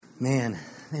Man,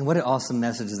 what an awesome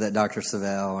message is that, Dr.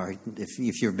 Savelle, or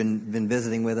if you've been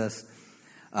visiting with us.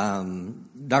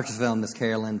 Dr. Savelle and Miss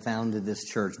Carolyn founded this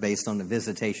church based on a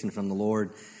visitation from the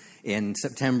Lord in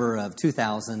September of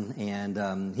 2000,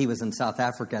 and he was in South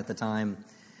Africa at the time,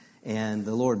 and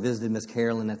the Lord visited Miss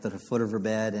Carolyn at the foot of her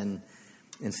bed and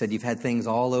said, you've had things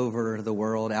all over the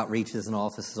world, outreaches and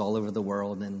offices all over the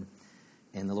world, and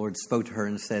the Lord spoke to her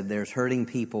and said, there's hurting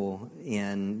people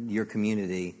in your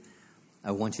community. I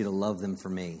want you to love them for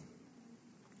me.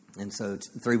 And so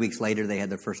 3 weeks later, they had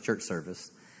their first church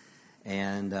service.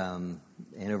 And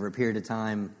over a period of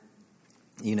time,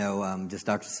 just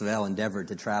Dr. Savelle endeavored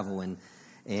to travel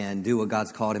and do what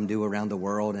God's called him to do around the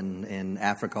world, and in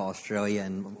Africa, Australia,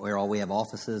 and where all we have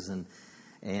offices.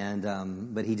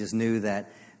 But he just knew that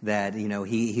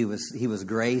he was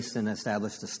graced and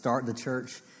established to start the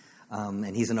church.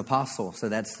 And he's an apostle, so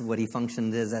that's what he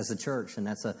functioned as a church, and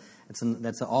that's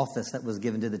an office that was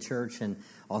given to the church, and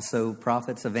also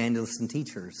prophets, evangelists, and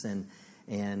teachers.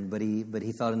 But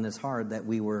he felt in his heart that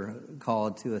we were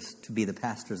called to be the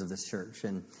pastors of this church,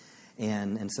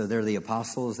 and so they're the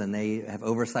apostles, and they have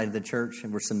oversight of the church,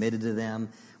 and we're submitted to them.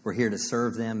 We're here to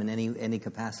serve them in any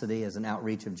capacity as an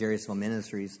outreach of Jerrysville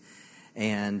Ministries,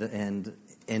 but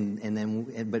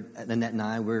Annette and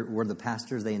I, we're the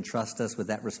pastors. They entrust us with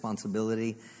that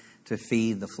responsibility to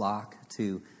feed the flock,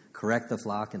 to correct the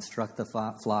flock, instruct the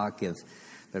flock, give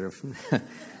better,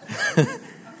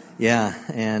 yeah,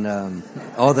 and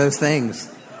all those things.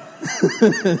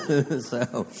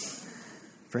 So,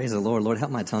 praise the Lord. Lord,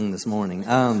 help my tongue this morning.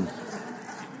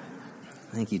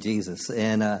 Thank you, Jesus,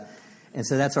 and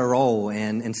so that's our role,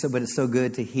 but it's so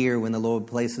good to hear when the Lord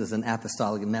places an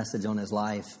apostolic message on his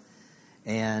life.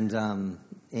 And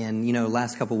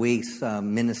last couple of weeks,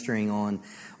 ministering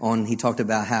on, he talked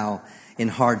about how in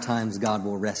hard times God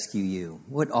will rescue you.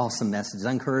 What awesome message.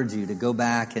 I encourage you to go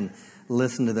back and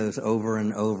listen to those over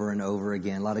and over and over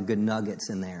again. A lot of good nuggets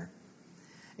in there.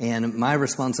 And my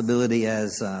responsibility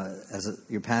as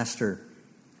your pastor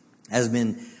has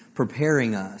been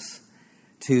preparing us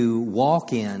to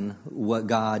walk in what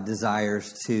God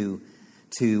desires to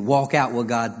walk out what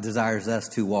God desires us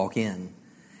to walk in.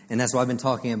 And that's why I've been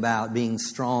talking about being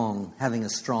strong, having a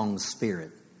strong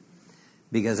spirit.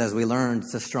 Because as we learned,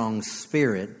 it's a strong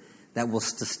spirit that will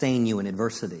sustain you in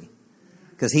adversity.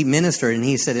 Because he ministered and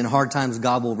he said, in hard times,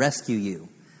 God will rescue you.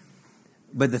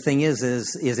 But the thing is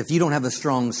if you don't have a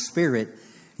strong spirit,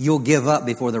 you'll give up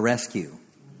before the rescue.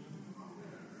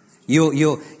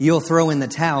 You'll throw in the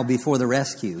towel before the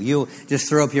rescue. You'll just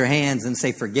throw up your hands and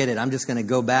say, forget it. I'm just going to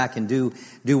go back and do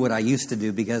what I used to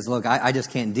do because, look, I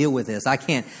just can't deal with this. I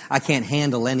can't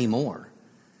handle anymore.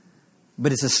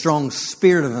 But it's a strong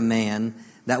spirit of a man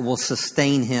that will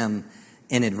sustain him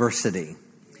in adversity.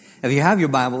 If you have your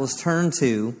Bibles, turn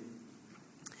to,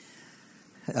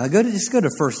 go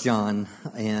to 1 John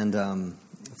and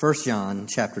 1 John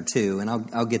chapter 2, and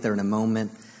I'll get there in a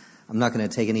moment. I'm not going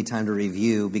to take any time to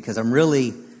review because I'm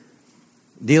really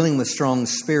dealing with strong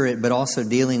spirit, but also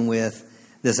dealing with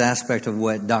this aspect of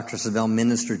what Dr. Savelle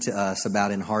ministered to us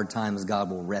about in hard times, God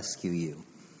will rescue you.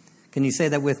 Can you say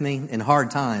that with me? In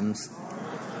hard times,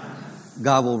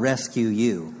 God will rescue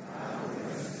you.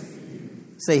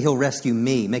 Say, he'll rescue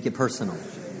me. Make it personal.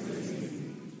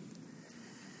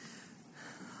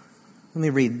 Let me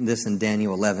read this in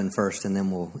Daniel 11 first, and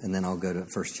then I'll go to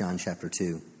 1 John chapter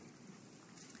 2.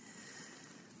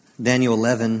 Daniel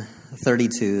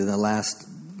 11:32, the last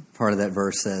part of that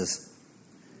verse says,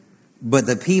 but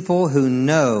the people who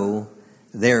know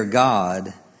their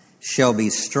God shall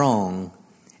be strong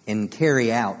and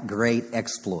carry out great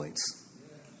exploits.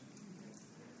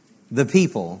 The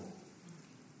people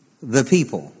that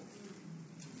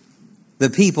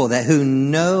who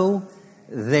know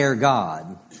their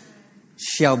God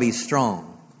shall be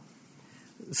strong.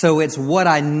 So it's what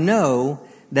I know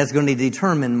that's going to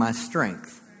determine my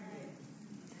strength.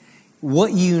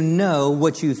 What you know,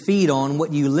 what you feed on,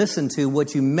 what you listen to,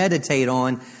 what you meditate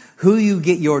on, who you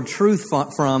get your truth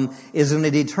from is going to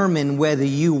determine whether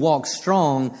you walk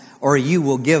strong or you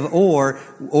will give, or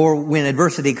when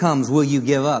adversity comes, will you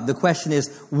give up? The question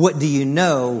is, what do you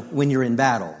know when you're in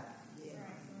battle?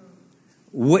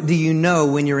 What do you know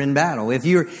when you're in battle? If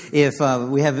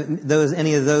we have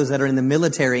any of those that are in the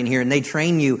military in here and they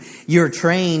train you, you're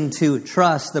trained to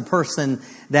trust the person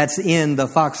that's in the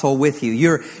foxhole with you.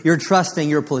 You're trusting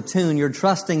your platoon. You're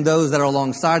trusting those that are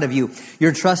alongside of you.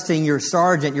 You're trusting your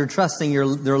sergeant. You're trusting your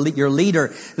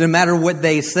leader. No matter what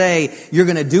they say, you're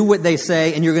going to do what they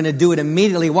say, and you're going to do it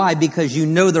immediately. Why? Because you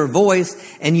know their voice,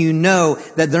 and you know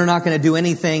that they're not going to do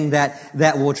anything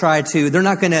that will try to. They're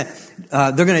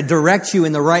going to direct you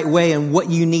in the right way and what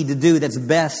you need to do that's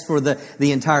best for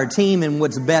the entire team and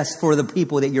what's best for the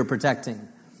people that you're protecting.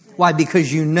 Why?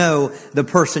 Because you know the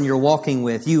person you're walking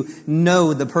with. You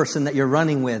know the person that you're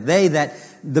running with.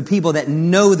 The people that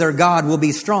know their God will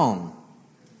be strong.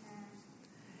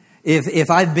 If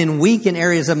I've been weak in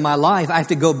areas of my life, I have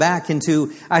to go back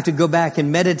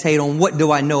and meditate on what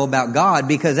do I know about God,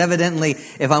 because evidently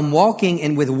if I'm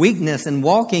walking with weakness and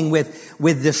walking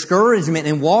with discouragement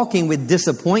and walking with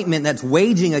disappointment that's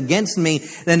waging against me,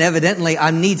 then evidently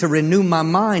I need to renew my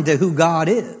mind to who God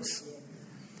is.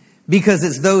 Because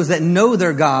it's those that know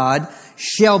their God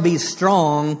shall be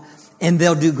strong, and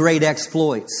they'll do great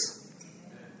exploits.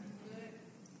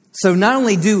 So not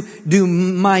only do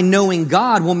my knowing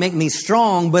God will make me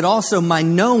strong, but also my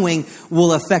knowing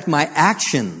will affect my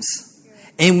actions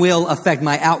and will affect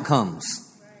my outcomes.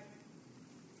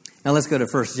 Now let's go to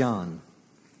 1 John.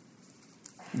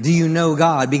 Do you know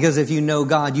God? Because if you know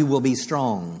God, you will be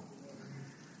strong.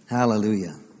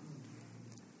 Hallelujah.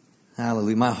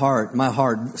 Hallelujah. My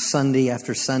heart, Sunday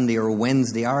after Sunday or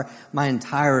Wednesday, my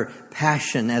entire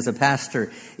passion as a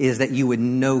pastor is that you would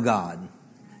know God,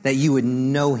 that you would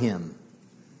know Him.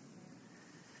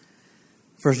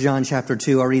 1 John chapter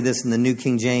 2, I'll read this in the New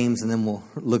King James, and then we'll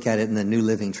look at it in the New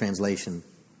Living Translation.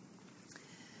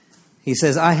 He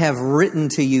says, I have written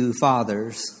to you,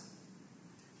 fathers,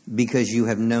 because you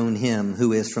have known Him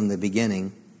who is from the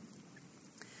beginning.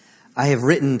 I have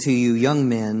written to you, young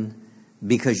men,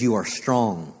 because you are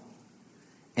strong,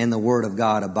 and the word of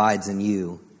God abides in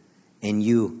you, and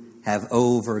you have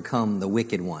overcome the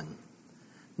wicked one.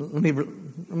 Let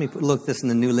me look this in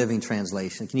the New Living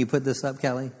Translation. Can you put this up,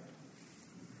 Kelly?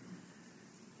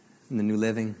 In the New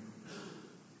Living.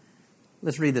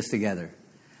 Let's read this together.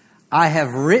 I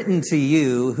have written to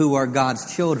you who are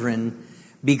God's children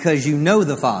because you know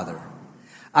the Father.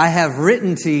 I have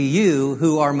written to you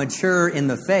who are mature in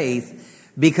the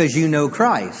faith because you know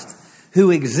Christ, who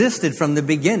existed from the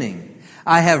beginning.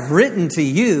 I have written to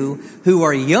you who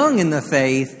are young in the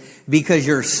faith because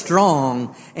you're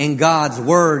strong and God's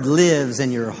word lives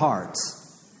in your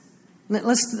hearts.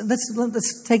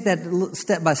 Let's take that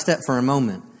step by step for a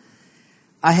moment.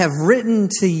 I have written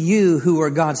to you who are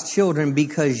God's children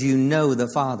because you know the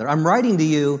Father. I'm writing to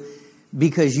you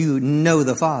because you know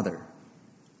the Father.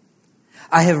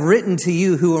 I have written to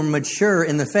you who are mature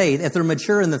in the faith. If they're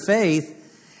mature in the faith,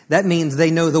 that means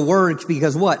they know the word,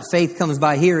 because what? Faith comes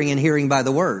by hearing, and hearing by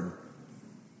the word.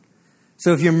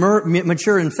 So if you're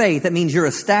mature in faith, that means you're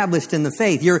established in the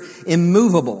faith. You're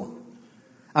immovable.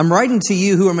 I'm writing to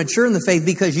you who are mature in the faith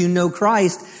because you know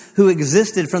Christ, who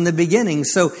existed from the beginning.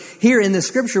 So here in the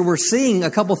scripture, we're seeing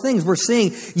a couple things. We're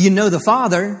seeing you know the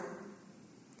Father,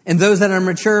 and those that are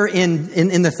mature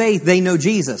in the faith, they know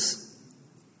Jesus.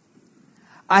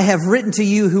 I have written to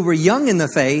you who were young in the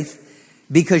faith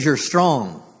because you're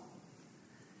strong.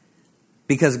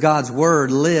 Because God's word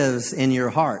lives in your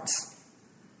hearts.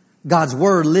 God's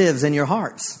word lives in your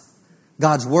hearts.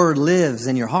 God's word lives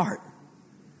in your heart.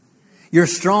 You're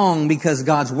strong because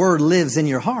God's word lives in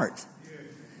your heart.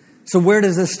 So where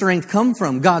does this strength come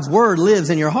from? God's word lives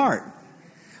in your heart.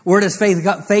 Where does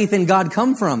faith in God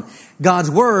come from? God's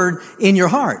word in your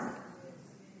heart.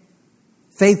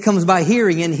 Faith comes by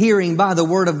hearing, and hearing by the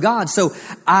word of God. So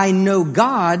I know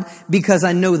God because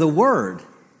I know the word.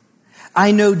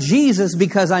 I know Jesus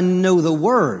because I know the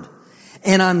word.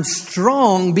 And I'm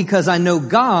strong because I know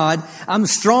God. I'm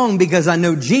strong because I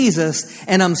know Jesus.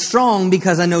 And I'm strong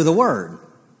because I know the word.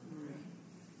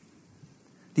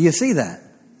 Do you see that?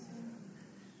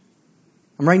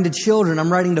 I'm writing to children.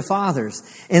 I'm writing to fathers.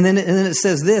 And then it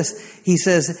says this. He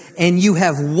says, and you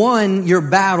have won your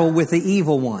battle with the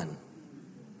evil one.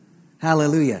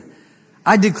 Hallelujah.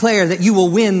 I declare that you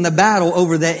will win the battle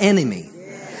over the enemy.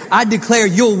 I declare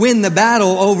you'll win the battle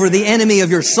over the enemy of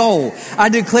your soul. I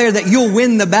declare that you'll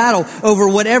win the battle over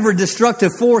whatever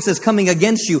destructive force is coming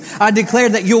against you. I declare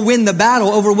that you'll win the battle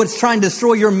over what's trying to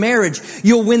destroy your marriage.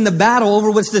 You'll win the battle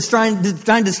over what's trying to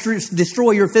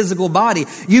destroy your physical body.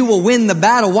 You will win the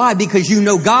battle. Why? Because you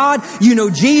know God, you know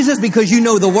Jesus, because you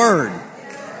know the Word.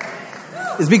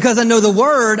 It's because I know the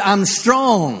Word, I'm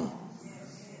strong.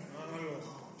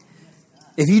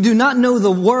 If you do not know the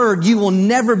word, you will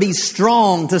never be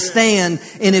strong to stand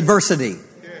in adversity.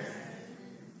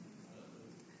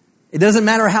 It doesn't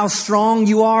matter how strong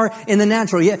you are in the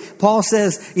natural. Yeah, Paul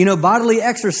says, bodily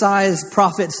exercise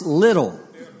profits little.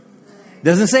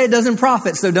 Doesn't say it doesn't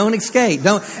profit, so don't escape.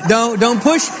 Don't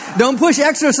push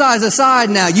exercise aside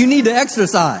now. You need to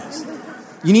exercise.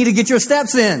 You need to get your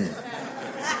steps in.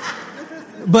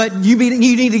 But you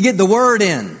need to get the word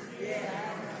in.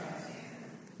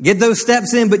 Get those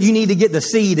steps in, but you need to get the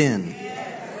seed in.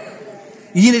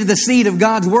 You need the seed of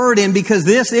God's word in, because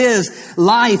this is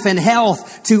life and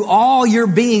health to all your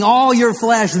being, all your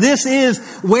flesh. This is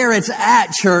where it's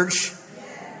at, church.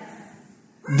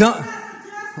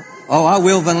 Oh, I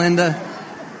will, Valinda.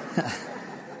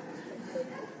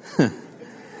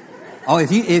 Oh,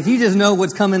 if you just know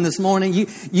what's coming this morning,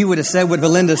 you would have said what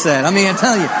Valinda said. I mean, I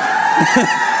tell you.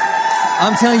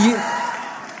 I'm telling you.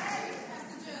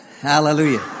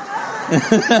 Hallelujah.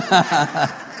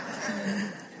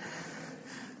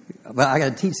 But I got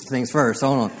to teach things first.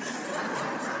 Hold on.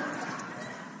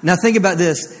 Now think about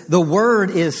this. The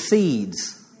word is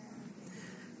seeds.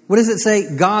 What does it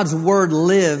say? God's word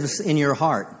lives in your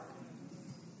heart.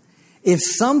 If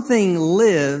something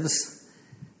lives,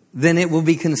 then it will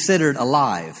be considered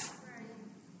alive.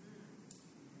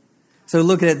 So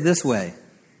look at it this way.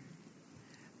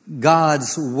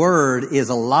 God's word is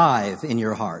alive in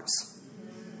your hearts.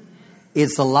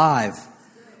 It's alive.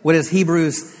 What does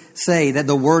Hebrews say? That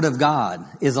the word of God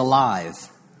is alive.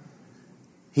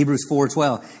 Hebrews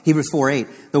 4:12. Hebrews 4:8.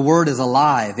 The word is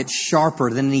alive. It's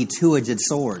sharper than any two-edged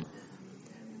sword.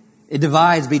 It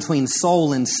divides between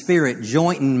soul and spirit,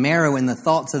 joint and marrow, and the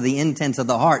thoughts of the intents of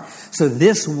the heart. So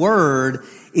this word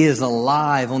is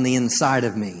alive on the inside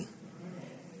of me.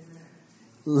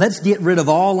 Let's get rid of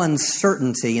all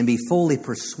uncertainty and be fully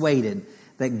persuaded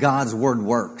that God's word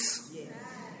works.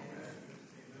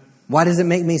 Why does it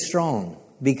make me strong?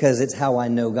 Because it's how I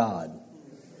know God.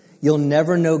 You'll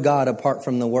never know God apart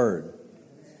from the word.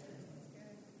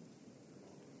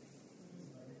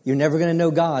 You're never going to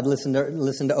know God. Listen to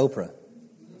Oprah.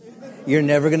 You're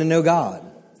never going to know God.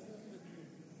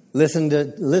 Listen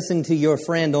to your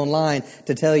friend online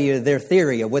to tell you their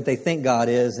theory of what they think God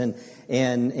is and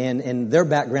their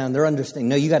background, their understanding.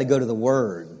 No, you got to go to the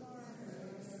Word.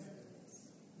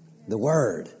 The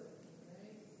Word.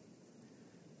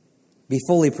 Be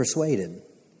fully persuaded.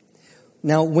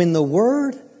 Now, when the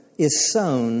Word is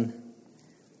sown,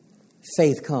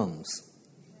 faith comes.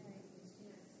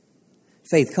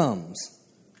 Faith comes.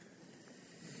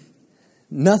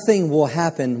 Nothing will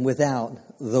happen without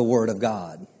the Word of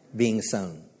God being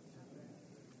sown.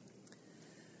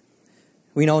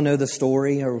 We all know the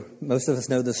story, or most of us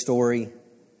know the story.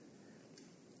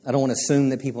 I don't want to assume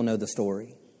that people know the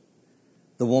story.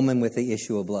 The woman with the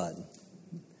issue of blood.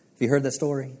 Have you heard that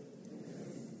story?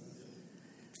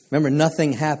 Remember,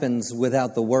 nothing happens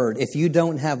without the Word. If you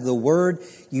don't have the Word,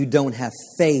 you don't have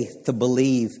faith to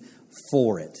believe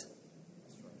for it.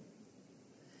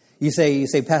 You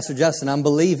say, Pastor Justin, I'm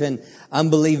believing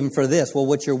for this. Well,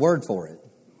 what's your word for it?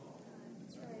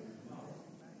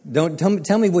 Don't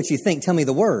tell me what you think. Tell me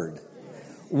the word.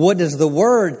 What does the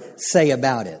word say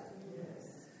about it?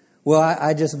 Well,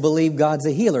 I just believe God's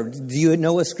a healer. Do you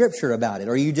know a scripture about it?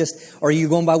 Or are you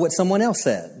going by what someone else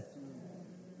said?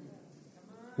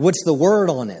 What's the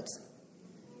word on it?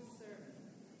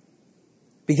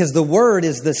 Because the word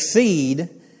is the seed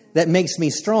that makes me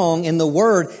strong, and the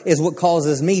word is what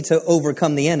causes me to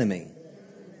overcome the enemy.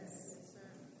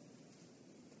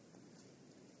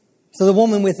 So the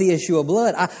woman with the issue of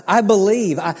blood, I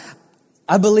believe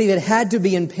it had to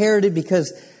be imperative,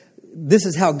 because this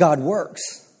is how God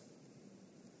works.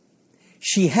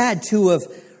 She had to have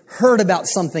heard about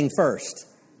something first.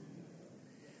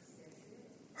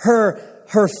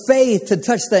 Her faith to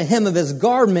touch the hem of his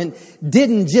garment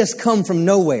didn't just come from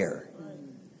nowhere.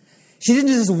 She didn't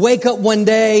just wake up one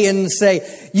day and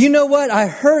say, you know what, I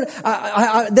heard,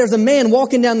 there's a man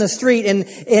walking down the street,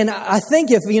 and I think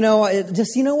if,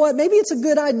 maybe it's a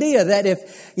good idea that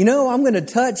if, I'm going to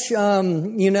touch,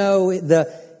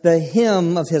 the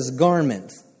hem of his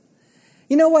garment.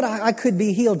 You know what, I could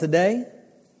be healed today.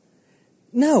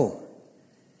 No.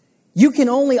 You can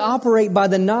only operate by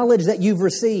the knowledge that you've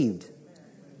received.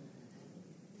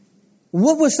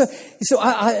 What was so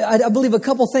I believe a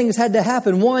couple things had to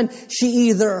happen. One, she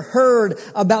either heard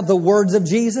about the words of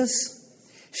Jesus.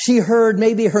 She heard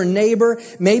maybe her neighbor,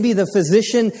 maybe the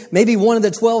physician, maybe one of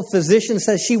the 12 physicians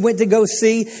says she went to go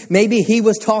see. Maybe he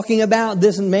was talking about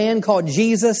this man called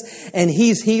Jesus, and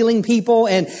he's healing people,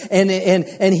 and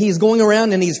he's going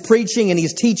around and he's preaching and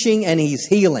he's teaching and he's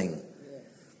healing.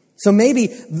 So maybe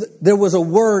there was a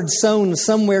word sown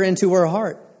somewhere into her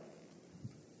heart.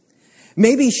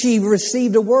 Maybe she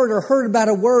received a word or heard about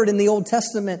a word in the Old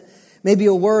Testament. Maybe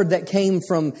a word that came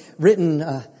from written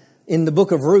in the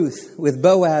book of Ruth with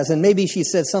Boaz. And maybe she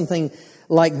said something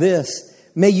like this.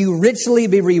 May you richly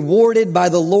be rewarded by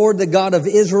the Lord, the God of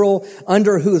Israel,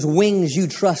 under whose wings you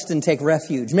trust and take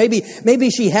refuge. Maybe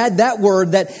she had that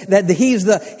word that he's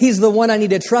the one I need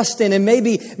to trust in. And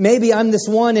maybe I'm this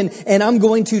one and I'm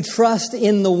going to trust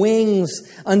in the wings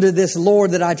under this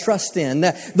Lord that I trust in.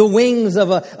 The wings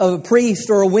of a priest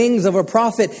or wings of a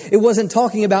prophet. It wasn't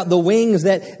talking about the wings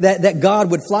that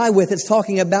God would fly with. It's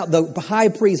talking about the high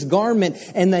priest's garment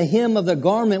and the hem of the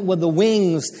garment with the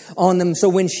wings on them. So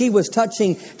when she was touching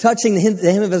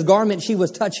the hem of his garment, she was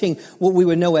touching what we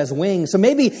would know as wings. So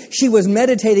maybe she was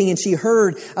meditating and she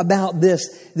heard about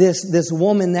this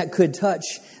woman that could touch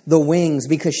the wings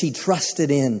because she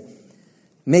trusted in.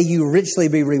 May you richly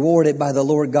be rewarded by the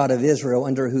Lord God of Israel,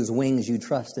 under whose wings you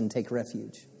trust and take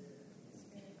refuge.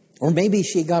 Or maybe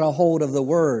she got a hold of the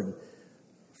word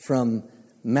from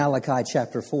Malachi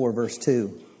chapter 4, verse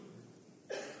 2,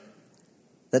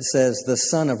 that says, the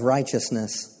Son of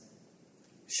Righteousness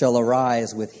shall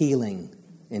arise with healing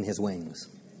in his wings.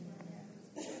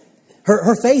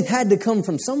 Her faith had to come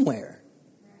from somewhere.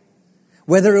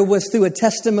 Whether it was through a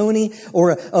testimony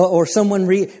or someone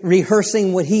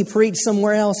rehearsing what he preached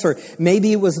somewhere else, or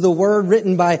maybe it was the word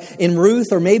written in Ruth,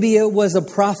 or maybe it was a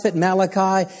prophet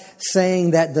Malachi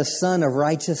saying that the Son of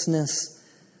Righteousness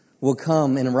will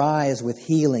come and rise with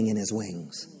healing in his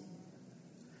wings.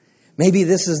 Maybe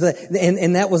this is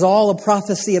and that was all a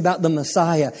prophecy about the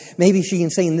Messiah. Maybe she can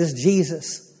say, this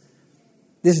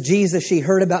Jesus she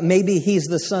heard about, maybe he's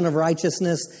the Son of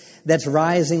Righteousness that's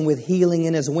rising with healing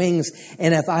in his wings.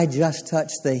 And if I just touch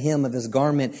the hem of his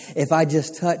garment, if I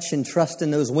just touch and trust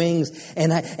in those wings,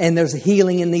 and there's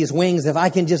healing in these wings, if I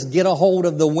can just get a hold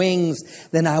of the wings,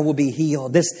 then I will be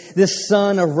healed. This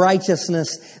Son of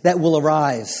Righteousness that will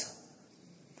arise.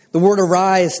 The word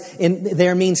arise in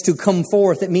there means to come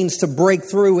forth. It means to break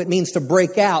through. It means to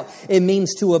break out. It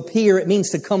means to appear. It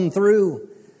means to come through.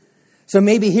 So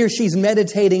maybe here she's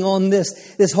meditating on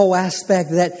this whole aspect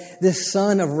that this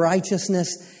Son of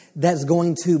Righteousness that's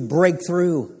going to break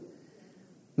through.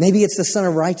 Maybe it's the Son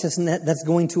of Righteousness that's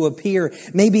going to appear.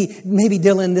 Maybe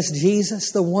Dylan, this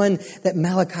Jesus, the one that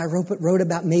Malachi wrote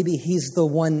about, maybe he's the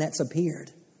one that's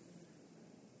appeared.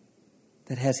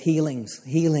 That has healing.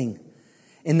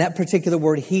 In that particular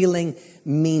word, healing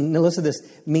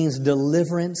means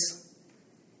deliverance,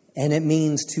 and it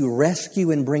means to rescue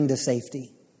and bring to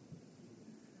safety.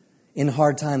 In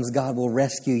hard times, God will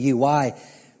rescue you. Why?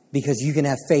 Because you can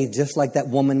have faith, just like that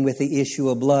woman with the issue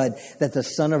of blood, that the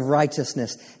Son of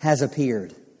Righteousness has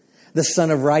appeared. The Son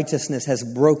of Righteousness has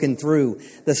broken through.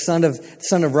 The Son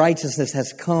of Righteousness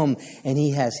has come, and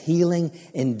he has healing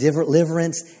and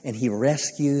deliverance, and he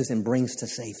rescues and brings to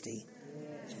safety.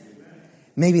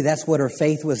 Maybe that's what her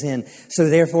faith was in. So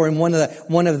therefore, in one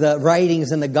of the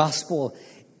writings in the gospel,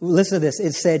 listen to this.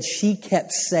 It said she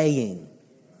kept saying.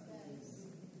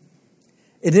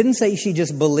 It didn't say she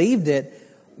just believed it,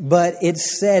 but it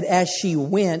said as she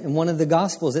went, in one of the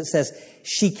gospels, it says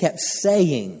she kept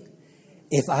saying,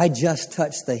 if I just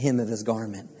touch the hem of his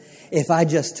garment, if I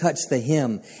just touch the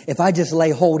hem, if I just lay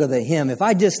hold of the hem, if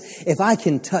I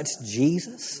can touch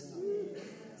Jesus,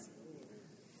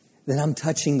 then I'm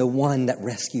touching the one that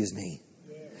rescues me.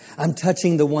 I'm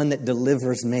touching the one that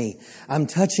delivers me. I'm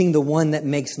touching the one that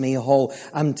makes me whole.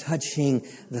 I'm touching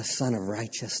the Son of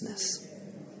Righteousness.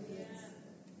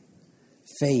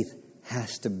 Faith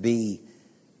has to be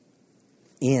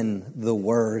in the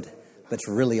Word, but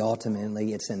really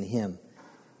ultimately it's in Him.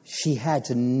 She had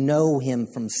to know Him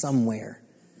from somewhere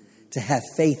to have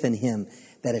faith in Him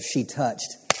that if she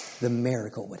touched, the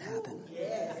miracle would happen.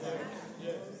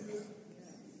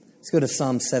 Let's go to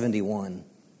Psalm 71.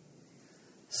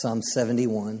 Psalm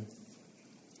 71.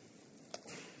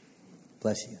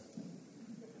 Bless you.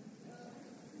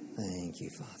 Thank you,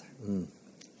 Father.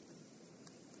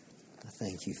 I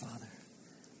thank you, Father.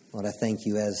 Lord, I thank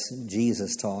you as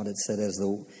Jesus taught. It said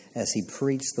as he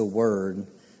preached the word, it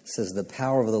says the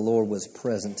power of the Lord was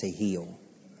present to heal.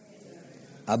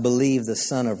 I believe the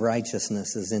Son of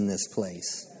Righteousness is in this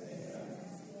place.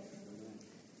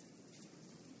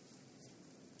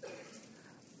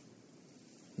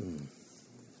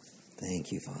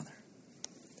 Thank you, Father.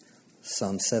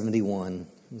 Psalm 71.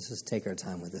 Let's just take our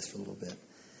time with this for a little bit.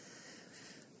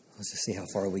 Let's just see how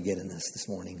far we get in this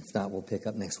morning. If not, we'll pick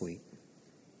up next week.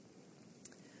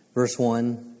 Verse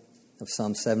 1 of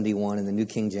Psalm 71 in the New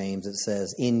King James, it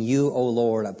says, in you, O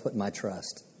Lord, I put my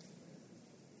trust.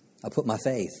 I put my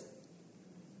faith.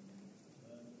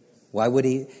 Why would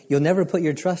he? You'll never put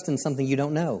your trust in something you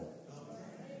don't know.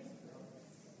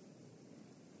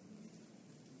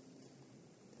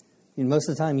 And most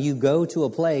of the time you go to a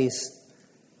place,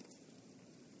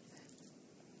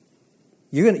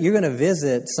 you're going to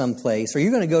visit some place, or you're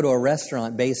going to go to a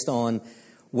restaurant based on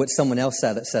what someone else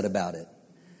said about it.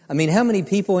 I mean, how many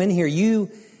people in here, you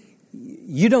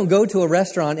don't go to a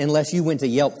restaurant unless you went to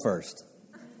Yelp first?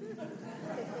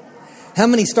 How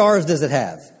many stars does it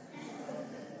have?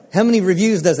 How many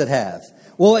reviews does it have?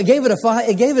 Well, it gave it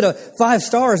a 5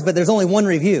 stars, but there's only one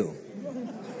review.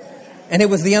 And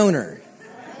it was the owner.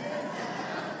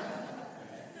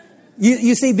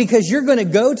 You see, because you're going to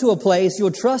go to a place,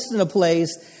 you'll trust in a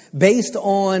place based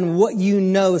on what you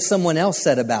know someone else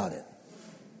said about it.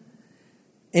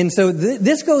 And so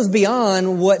this goes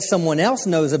beyond what someone else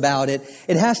knows about it.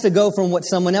 It has to go from what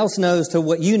someone else knows to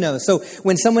what you know. So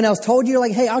when someone else told you, you're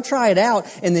like, hey, I'll try it out.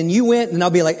 And then you went, and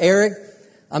I'll be like, Eric,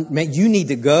 you need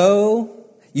to go.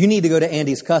 You need to go to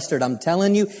Andy's Custard, I'm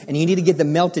telling you. And you need to get the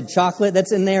melted chocolate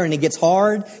that's in there, and it gets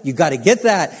hard. You got to get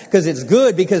that because it's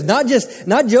good. Because not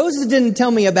Joseph didn't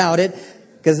tell me about it,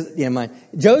 because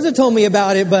Joseph told me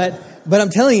about it, but I'm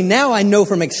telling you now, I know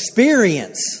from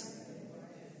experience.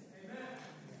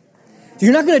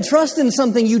 You're not going to trust in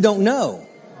something you don't know.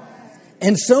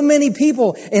 And so many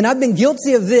people, and I've been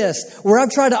guilty of this, where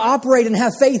I've tried to operate and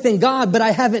have faith in God, but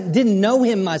I didn't know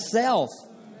Him myself.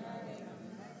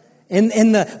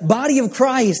 And the body of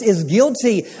Christ is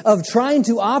guilty of trying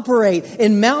to operate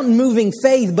in mountain-moving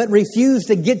faith, but refuse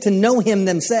to get to know Him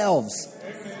themselves.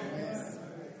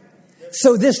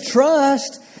 So this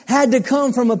trust had to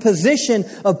come from a position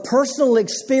of personal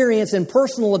experience and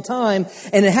personal time,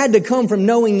 and it had to come from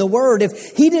knowing the Word.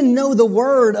 If he didn't know the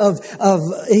Word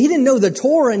he didn't know the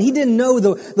Torah, and he didn't know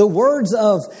the words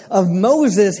of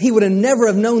Moses, he would have never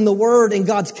have known the Word and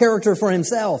God's character for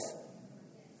himself.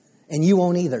 And you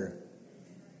won't either.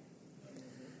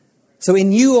 So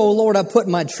in you, O Lord, I put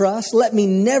my trust. Let me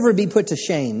never be put to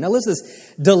shame. Now listen to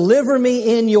this. Deliver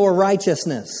me in your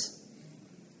righteousness.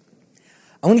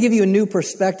 I want to give you a new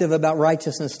perspective about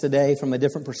righteousness today from a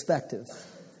different perspective.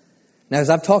 Now, as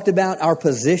I've talked about our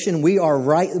position,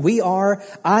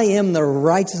 I am the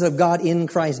righteousness of God in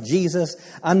Christ Jesus.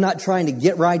 I'm not trying to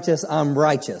get righteous. I'm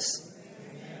righteous.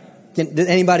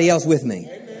 Anybody else with me?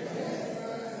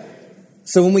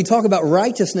 So when we talk about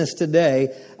righteousness today,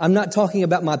 I'm not talking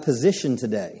about my position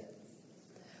today.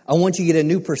 I want you to get a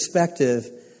new perspective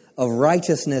of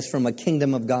righteousness from a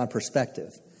kingdom of God perspective.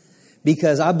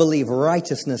 Because I believe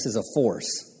righteousness is a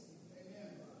force.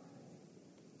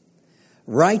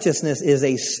 Righteousness is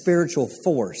a spiritual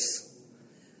force.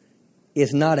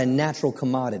 It's not a natural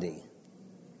commodity.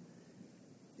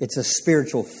 It's a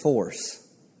spiritual force.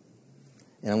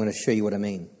 And I'm going to show you what I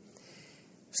mean.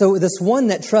 So this one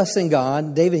that trusts in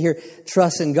God, David here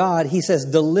trusts in God, he says,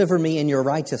 deliver me in your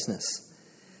righteousness.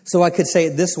 So I could say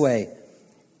it this way.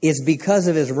 It's because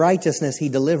of his righteousness he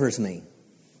delivers me.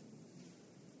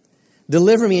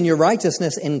 Deliver me in your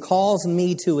righteousness and cause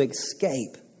me to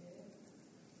escape.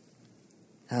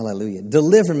 Hallelujah.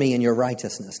 Deliver me in your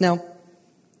righteousness. Now,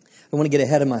 I want to get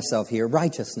ahead of myself here.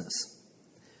 Righteousness.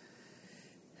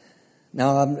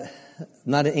 Now, I'm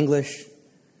not an English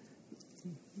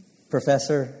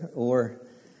professor or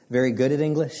very good at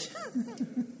English.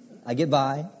 I get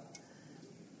by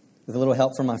with a little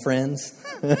help from my friends.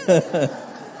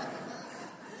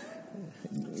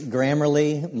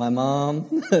 Grammarly, my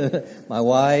mom, my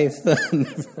wife,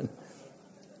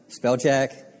 spell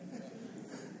check.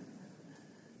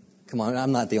 Come on,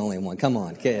 I'm not the only one. Come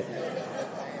on, kid.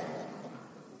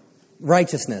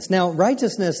 Righteousness. Now,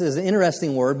 righteousness is an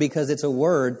interesting word because it's a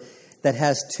word that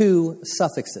has 2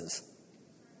 suffixes.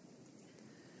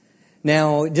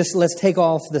 Now, just let's take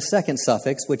off the second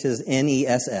suffix, which is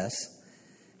N-E-S-S.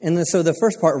 And so the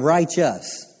first part,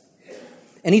 righteous.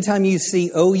 Anytime you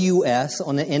see O-U-S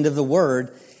on the end of the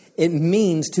word, it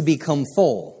means to become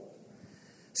full.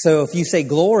 So if you say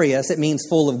glorious, it means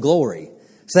full of glory.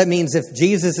 So that means if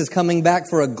Jesus is coming back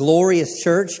for a glorious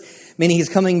church, meaning he's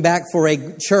coming back for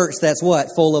a church that's what?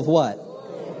 Full of what?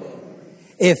 Glory.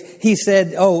 If he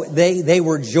said, they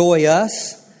were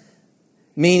joyous,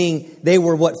 meaning they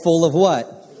were what? Full of what?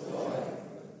 Joy.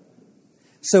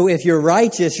 So if you're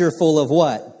righteous, you're full of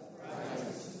what?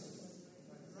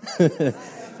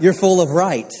 You're full of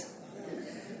right.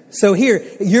 So here,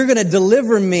 you're going to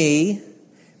deliver me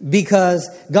because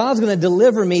God's going to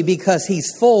deliver me because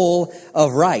he's full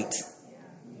of right.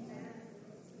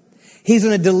 He's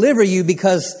going to deliver you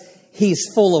because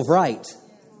he's full of right.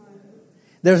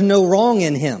 There's no wrong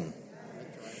in him.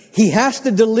 He has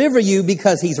to deliver you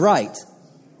because he's right.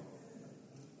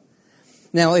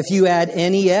 Now, if you add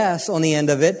N-E-S on the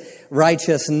end of it,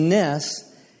 righteousness,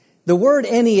 the word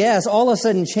N-E-S all of a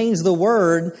sudden changed the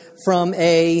word from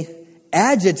a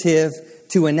adjective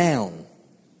to a noun.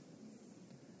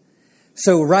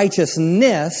 So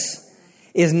righteousness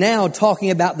is now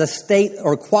talking about the state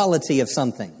or quality of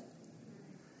something.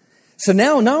 So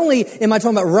now not only am I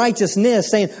talking about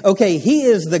righteousness, saying, okay, He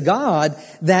is the God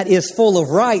that is full of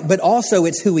right, but also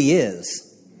it's who He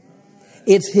is.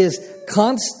 It's His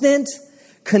constant,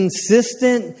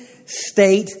 consistent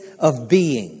state of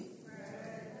being.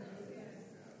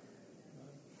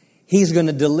 He's going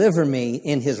to deliver me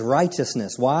in His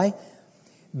righteousness. Why?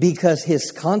 Because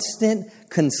His constant,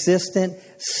 consistent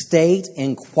state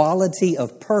and quality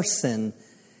of person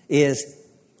is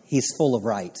He's full of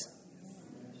right.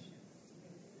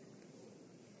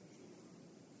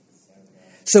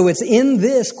 So it's in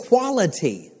this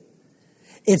quality.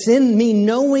 It's in me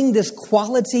knowing this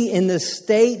quality in this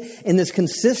state, in this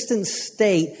consistent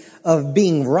state of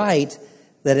being right,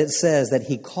 that it says that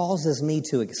He causes me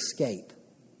to escape.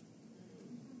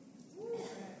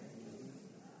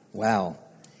 Wow.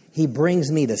 He brings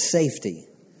me to safety.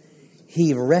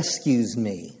 He rescues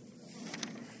me.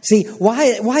 See, why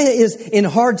is in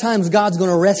hard times God's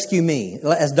going to rescue me,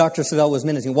 as Dr. Savelle was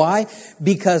mentioning? Why?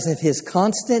 Because of His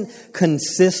constant,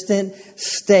 consistent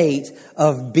state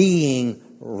of being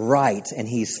right, and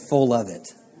He's full of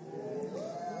it.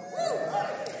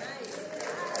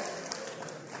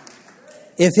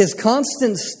 If His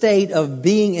constant state of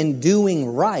being and doing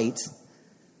right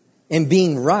and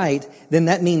being right, then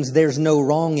that means there's no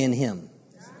wrong in Him.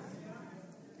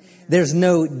 There's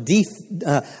no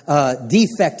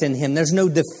defect in Him. There's no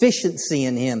deficiency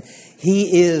in Him.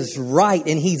 He is right,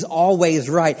 and He's always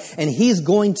right. And He's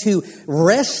going to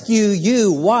rescue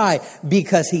you. Why?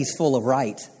 Because He's full of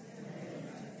right.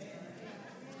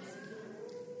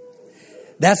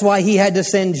 That's why He had to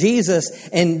send Jesus,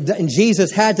 and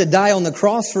Jesus had to die on the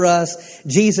cross for us.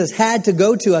 Jesus had to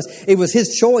go to us. It was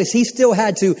His choice. He still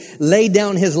had to lay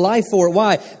down His life for it.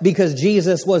 Why? Because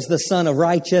Jesus was the Son of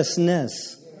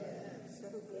righteousness.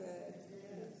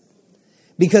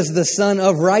 Because the Son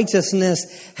of righteousness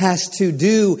has to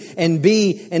do and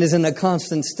be and is in a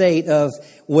constant state of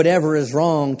whatever is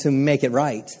wrong to make it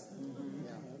right.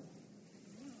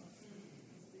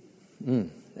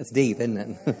 That's deep, isn't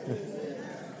it?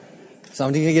 So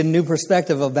I'm going to get a new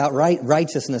perspective about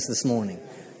righteousness this morning.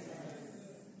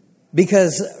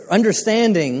 Because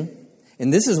understanding,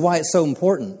 and this is why it's so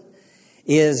important,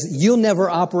 is you'll never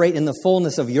operate in the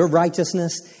fullness of your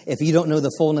righteousness if you don't know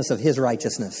the fullness of His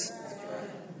righteousness.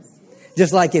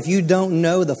 Just like if you don't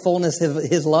know the fullness of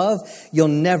His love, you'll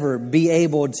never be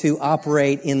able to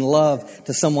operate in love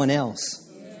to someone else.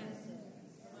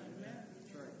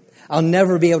 I'll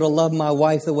never be able to love my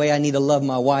wife the way I need to love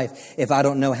my wife if I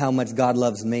don't know how much God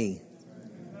loves me.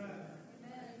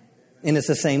 And it's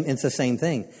the same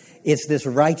thing. It's this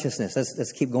righteousness.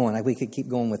 Let's keep going. We could keep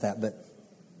going with that, but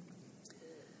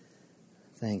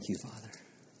thank you, Father.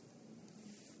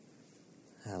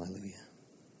 Hallelujah.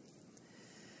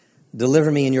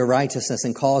 Deliver me in your righteousness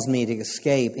and cause me to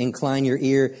escape. Incline your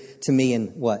ear to me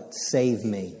and what? Save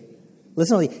me.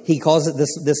 Listen, He calls it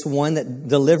this one that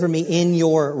deliver me in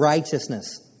your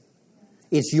righteousness.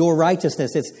 It's your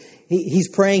righteousness. He's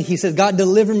praying. He says, God,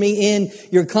 deliver me in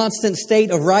your constant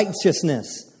state of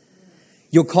righteousness.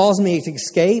 You'll cause me to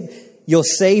escape. You'll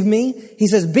save me. He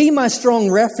says, be my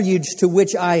strong refuge to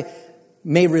which I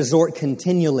may resort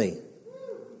continually.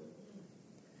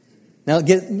 Now,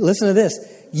 listen to this.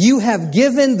 You have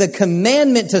given the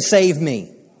commandment to save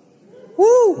me.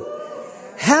 Woo!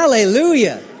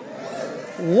 Hallelujah.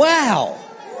 Wow.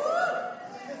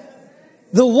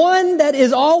 The one that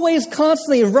is always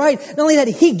constantly right. Not only that,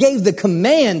 He gave the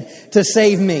command to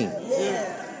save me.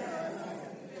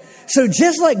 So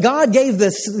just like God gave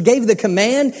the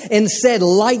command and said,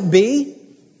 light be,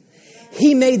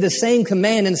 He made the same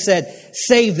command and said,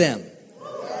 save them.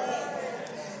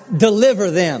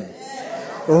 Deliver them.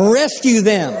 Rescue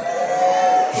them.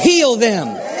 Heal them.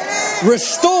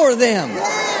 Restore them.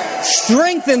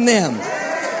 Strengthen them.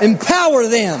 Empower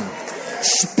them.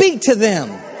 Speak to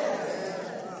them.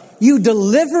 You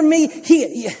deliver me.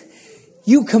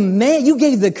 You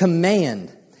gave the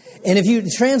command. And if you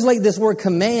translate this word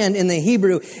command in the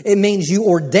Hebrew, it means you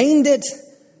ordained it.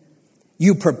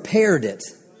 You prepared it.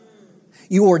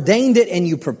 You ordained it and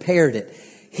you prepared it.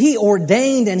 He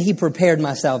ordained and He prepared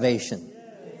my salvation.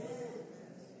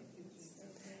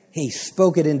 He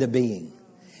spoke it into being.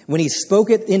 When He spoke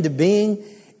it into being,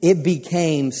 it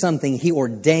became something He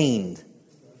ordained.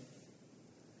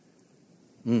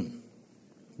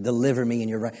 Deliver me in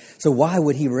your right. So why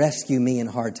would He rescue me in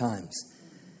hard times?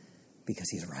 Because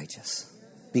He's righteous.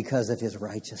 Because of His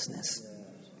righteousness.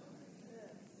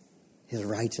 His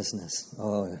righteousness.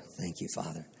 Oh, thank you,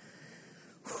 Father.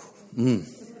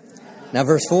 Now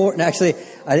verse 4, actually,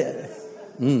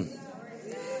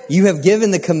 you have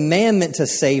given the commandment to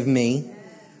save me,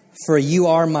 for you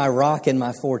are my rock and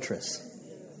my fortress.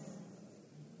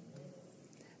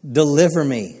 Deliver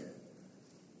me,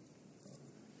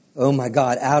 oh my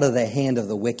God, out of the hand of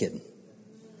the wicked,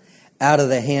 out of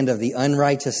the hand of the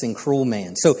unrighteous and cruel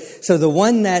man. So the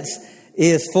one that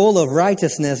is full of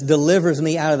righteousness delivers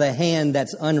me out of the hand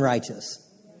that's unrighteous.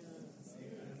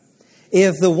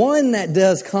 If the one that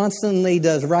constantly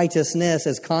does righteousness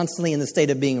is constantly in the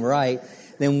state of being right,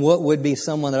 then what would be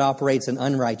someone that operates in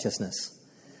unrighteousness?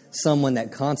 Someone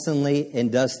that constantly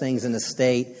and does things in a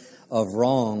state of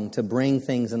wrong to bring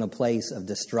things in a place of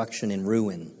destruction and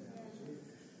ruin.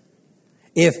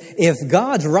 If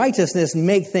God's righteousness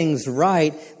make things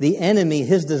right, the enemy,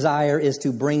 his desire is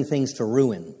to bring things to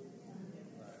ruin.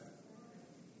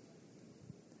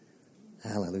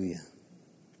 Hallelujah.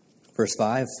 Verse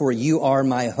 5, for you are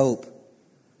my hope,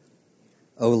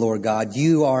 O Lord God.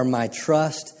 You are my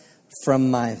trust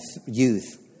from my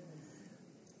youth.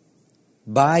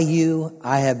 By you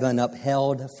I have been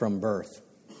upheld from birth.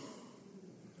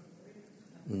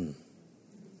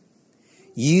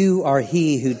 You are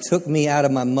he who took me out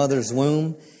of my mother's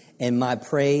womb, and my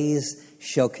praise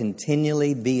shall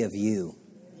continually be of you.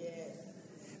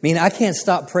 I mean, I can't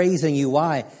stop praising you.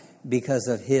 Why? Because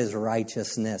of his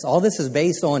righteousness. All this is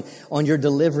based on your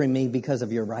delivering me because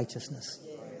of your righteousness.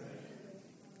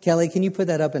 Kelly, can you put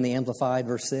that up in the Amplified,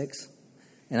 verse 6?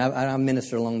 And I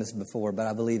ministered along this before, but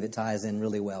I believe it ties in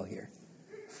really well here.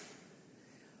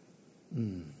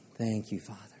 Thank you,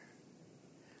 Father.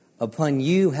 Upon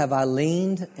you have I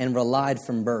leaned and relied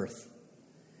from birth.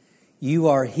 You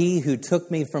are he who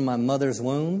took me from my mother's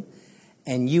womb,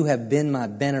 and you have been my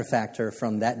benefactor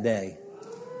from that day.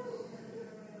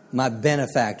 My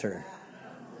benefactor.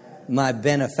 My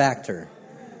benefactor.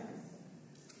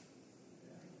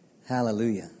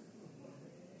 Hallelujah.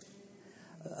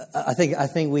 I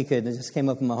think we could, it just came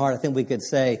up in my heart, I think we could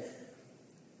say,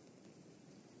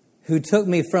 who took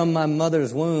me from my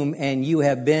mother's womb, and you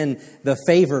have been the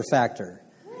favor factor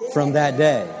from that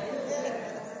day.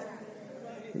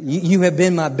 You have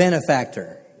been my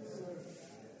benefactor.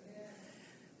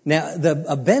 Now,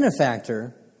 a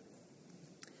benefactor,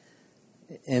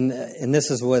 and this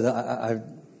is what I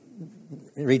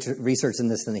researched in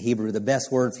this in the Hebrew, the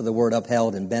best word for the word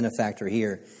upheld and benefactor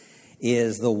here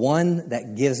is the one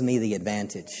that gives me the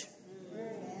advantage.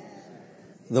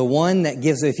 The one that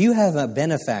gives, if you have a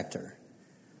benefactor,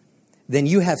 then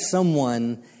you have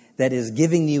someone that is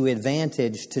giving you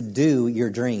advantage to do your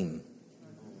dream.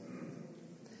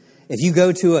 If you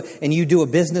go to and you do a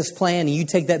business plan, and you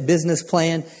take that business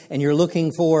plan and you're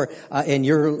looking for,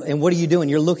 and what are you doing?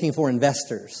 You're looking for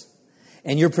investors.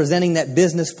 And you're presenting that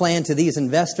business plan to these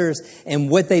investors, and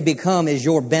what they become is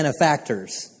your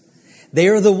benefactors. They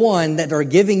are the one that are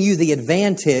giving you the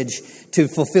advantage to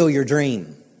fulfill your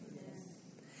dream.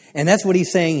 And that's what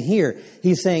he's saying here.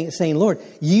 He's saying, Lord,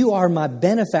 you are my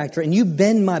benefactor, and you've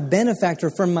been my benefactor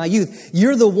from my youth.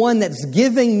 You're the one that's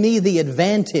giving me the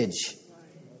advantage.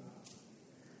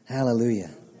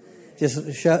 Hallelujah.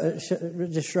 Just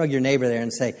shrug your neighbor there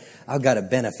and say, I've got a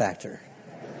benefactor.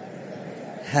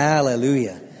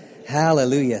 Hallelujah.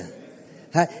 Hallelujah.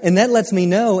 And that lets me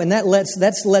know, and that lets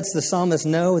the psalmist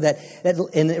know that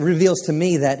and it reveals to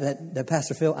me that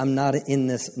Pastor Phil, I'm not in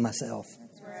this myself.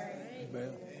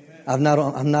 I'm not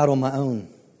on my own.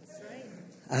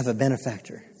 I have a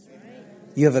benefactor.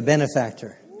 You have a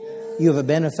benefactor. You have a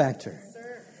benefactor.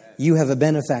 You have a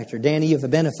benefactor. Danny, you have a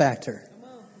benefactor.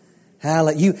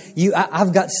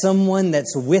 I've got someone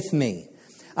that's with me.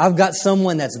 I've got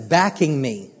someone that's backing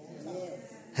me.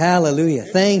 Hallelujah.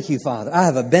 Thank you, Father. I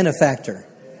have a benefactor.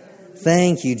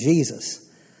 Thank you, Jesus.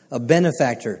 A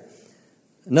benefactor.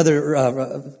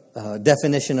 Another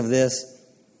definition of this,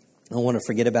 I don't want to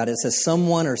forget about it. It says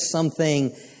someone or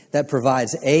something that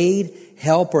provides aid,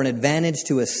 help, or an advantage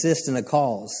to assist in a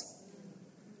cause.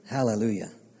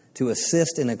 Hallelujah. To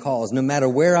assist in a cause. No matter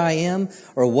where I am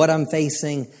or what I'm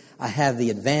facing, I have the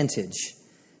advantage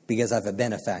because I have a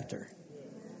benefactor.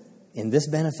 And this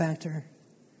benefactor,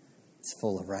 it's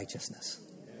full of righteousness.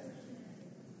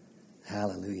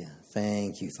 Hallelujah.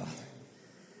 Thank you, Father.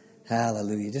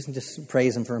 Hallelujah. Just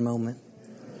praise Him for a moment.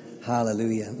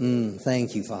 Hallelujah.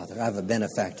 Thank you, Father. I have a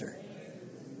benefactor.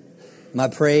 My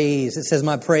praise, it says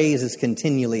my praise is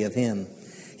continually of Him.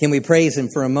 Can we praise Him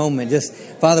for a moment? Just,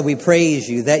 Father, we praise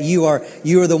you that you are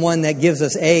the one that gives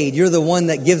us aid. You're the one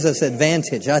that gives us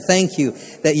advantage. I thank you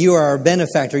that you are our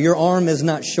benefactor. Your arm is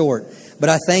not short, but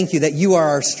I thank you that you are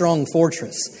our strong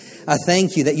fortress. I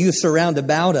thank you that you surround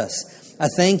about us. I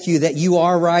thank you that you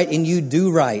are right and you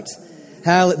do right.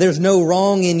 There's no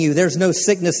wrong in you. There's no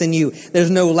sickness in you. There's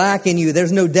no lack in you.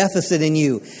 There's no deficit in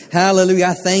you. Hallelujah.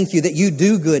 I thank you that you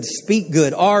do good, speak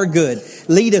good, are good,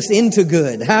 lead us into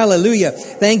good. Hallelujah.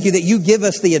 Thank you that you give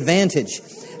us the advantage.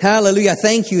 Hallelujah.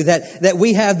 Thank you that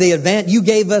we have the advantage. You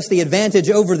gave us the advantage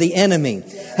over the enemy.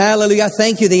 Hallelujah. I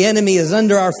thank you the enemy is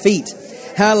under our feet.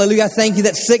 Hallelujah. I thank you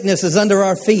that sickness is under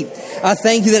our feet. I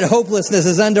thank you that hopelessness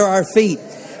is under our feet.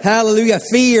 Hallelujah.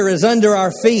 Fear is under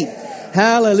our feet.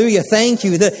 Hallelujah. Thank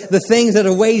you. The things that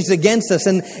are waged against us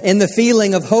and the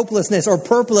feeling of hopelessness or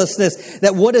purposelessness,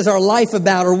 that what is our life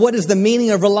about or what is the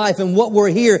meaning of our life and what we're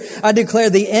here. I declare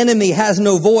the enemy has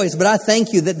no voice, but I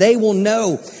thank you that they will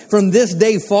know from this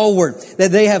day forward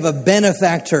that they have a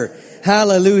benefactor.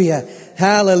 Hallelujah.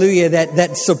 Hallelujah.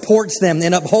 That supports them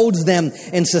and upholds them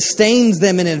and sustains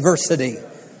them in adversity.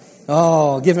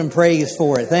 Oh, give him praise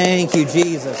for it. Thank you,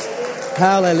 Jesus.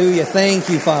 Hallelujah. Thank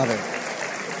you, Father.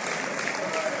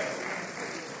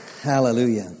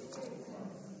 Hallelujah.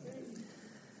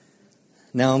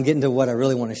 Now I'm getting to what I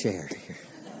really want to share here.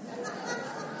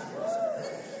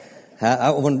 I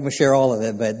want to share all of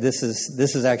it, but this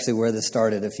is actually where this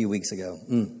started a few weeks ago.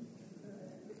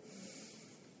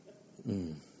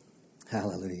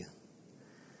 Hallelujah.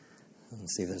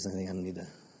 Let's see if there's anything I need to...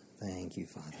 Thank you,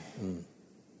 Father.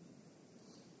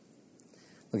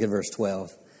 Look at verse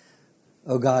 12.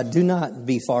 Oh God, do not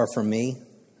be far from me.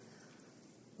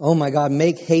 Oh my God,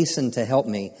 make hasten to help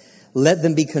me. Let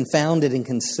them be confounded and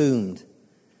consumed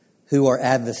who are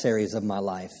adversaries of my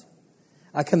life.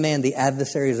 I command the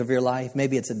adversaries of your life.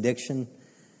 Maybe it's addiction.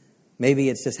 Maybe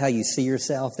it's just how you see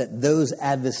yourself. That those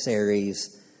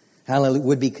adversaries, hallelujah,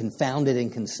 would be confounded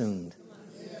and consumed.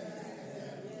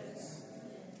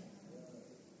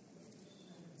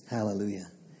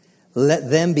 Hallelujah. Let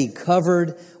them be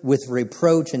covered with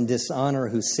reproach and dishonor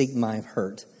who seek my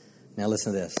hurt. Now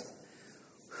listen to this.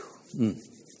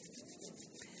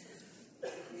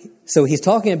 So he's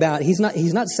talking about, he's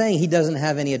not saying he doesn't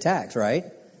have any attacks, right?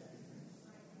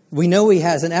 We know he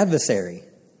has an adversary.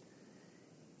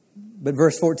 But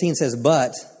verse 14 says,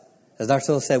 but, as Dr.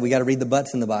 Phil said, we got to read the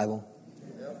buts in the Bible.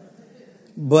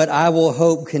 But I will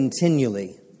hope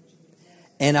continually,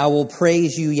 and I will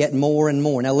praise you yet more and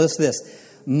more. Now listen to this.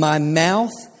 My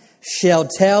mouth shall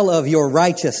tell of your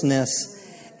righteousness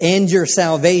and your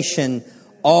salvation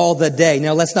all the day.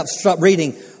 Now let's not stop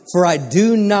reading. For I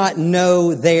do not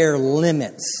know their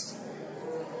limits.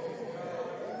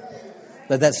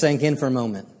 Let that sink in for a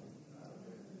moment.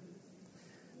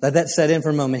 Let that set in for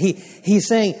a moment. He's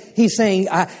saying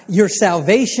your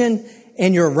salvation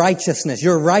and your righteousness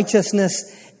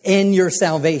and your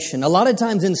salvation. A lot of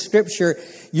times in Scripture,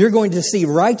 you're going to see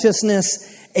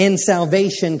righteousness and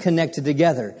salvation connected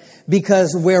together.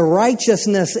 Because where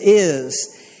righteousness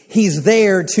is, He's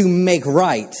there to make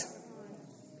right.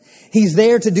 He's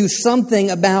there to do something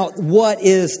about what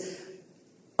is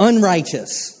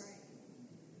unrighteous.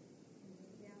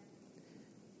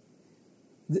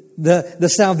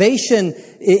 The salvation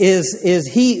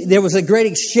is there was a great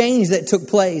exchange that took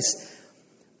place.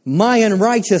 My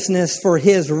unrighteousness for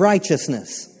His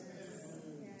righteousness.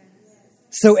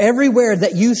 So everywhere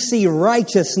that you see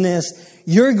righteousness,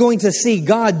 you're going to see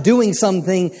God doing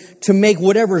something to make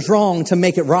whatever's wrong, to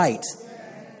make it right.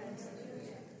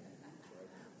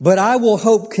 But I will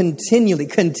hope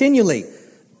continually.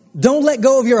 Don't let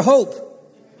go of your hope.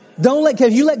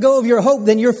 If you let go of your hope,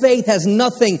 then your faith has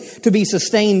nothing to be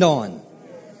sustained on.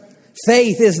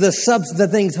 Faith is the substance of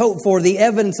things hoped for, the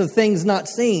evidence of things not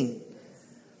seen.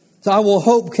 So I will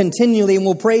hope continually and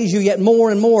will praise you yet more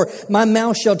and more. My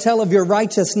mouth shall tell of your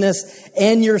righteousness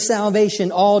and your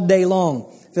salvation all day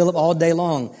long. Philip, all day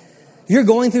long. If you're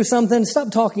going through something, stop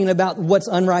talking about what's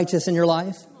unrighteous in your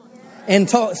life and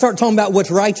start talking about what's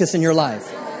righteous in your life.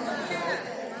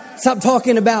 Stop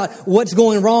talking about what's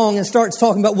going wrong and start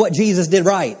talking about what Jesus did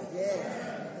right.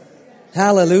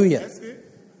 Hallelujah.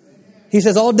 He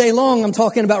says, all day long, I'm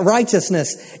talking about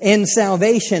righteousness and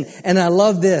salvation. And I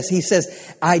love this. He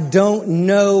says, I don't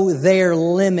know their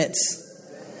limits.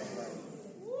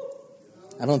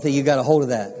 I don't think you got a hold of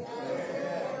that.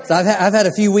 So I've had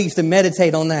a few weeks to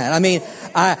meditate on that. I mean,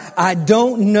 I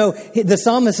don't know. The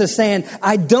psalmist is saying,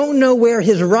 I don't know where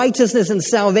His righteousness and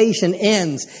salvation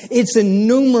ends. It's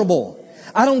innumerable.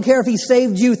 I don't care if He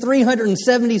saved you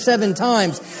 377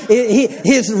 times.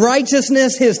 His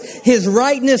righteousness, His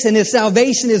rightness, and His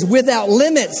salvation is without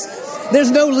limits. There's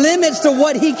no limits to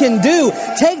what He can do.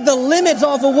 Take the limits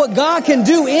off of what God can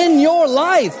do in your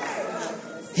life.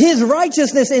 His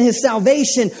righteousness and His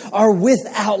salvation are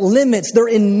without limits. They're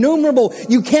innumerable.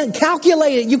 You can't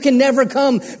calculate it. You can never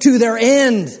come to their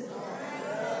end.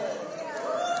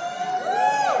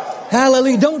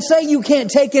 Hallelujah. Don't say you can't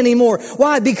take any more.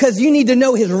 Why? Because you need to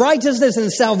know His righteousness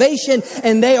and salvation,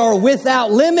 and they are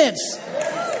without limits.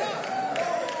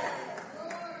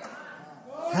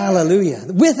 Hallelujah.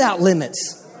 Without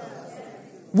limits.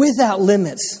 Without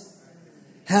limits.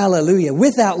 Hallelujah.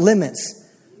 Without limits.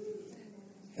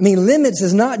 I mean, limits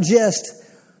is not just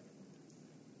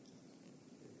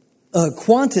a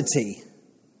quantity,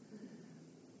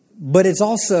 but it's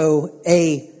also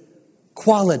a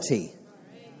quality.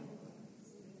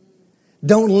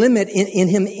 Don't limit in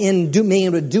Him in being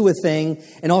able to do a thing,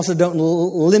 and also don't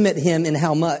limit Him in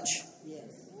how much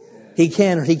He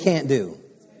can or He can't do.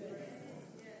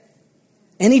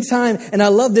 Anytime, and I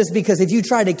love this because if you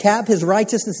try to cap His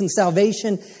righteousness and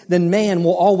salvation, then man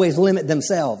will always limit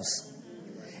themselves.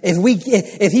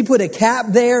 If He put a cap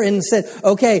there and said,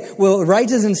 okay, well,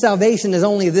 righteousness and salvation is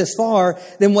only this far,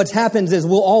 then what happens is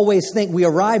we'll always think we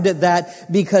arrived at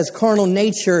that because carnal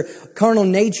nature,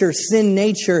 sin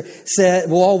nature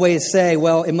will always say,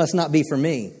 well, it must not be for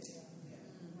me.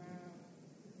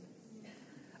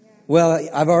 Well,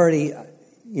 I've already,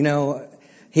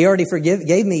 He already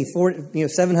gave me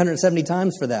 770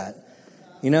 times for that.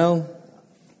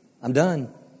 I'm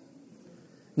done.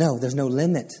 No, there's no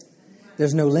limit.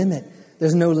 There's no limit.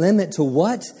 There's no limit to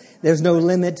what? There's no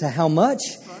limit to how much?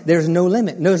 There's no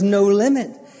limit. There's no limit.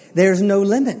 There's no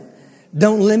limit.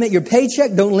 Don't limit your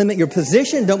paycheck. Don't limit your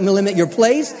position. Don't limit your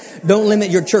place. Don't limit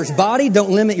your church body.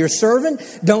 Don't limit your servant.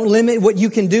 Don't limit what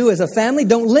you can do as a family.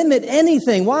 Don't limit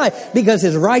anything. Why? Because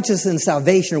His righteousness and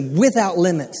salvation are without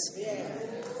limits.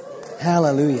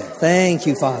 Hallelujah. Thank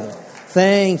you, Father.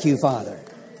 Thank you, Father.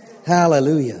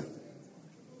 Hallelujah.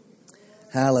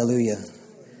 Hallelujah.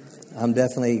 I'm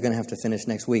definitely going to have to finish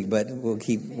next week, but let's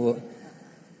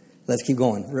keep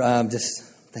going. Just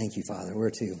thank you, Father.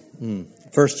 Where to?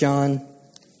 1 John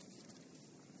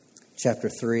chapter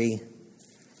 3.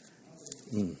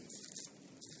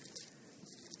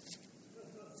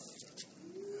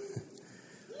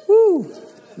 Woo.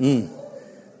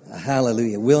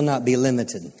 Hallelujah. Will not be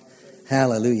limited.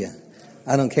 Hallelujah.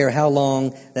 I don't care how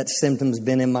long that symptom's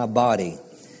been in my body.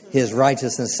 His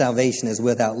righteousness, salvation is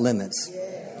without limits.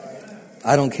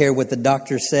 I don't care what the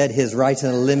doctor said. His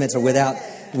righteousness and limits are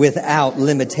without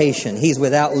limitation. He's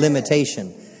without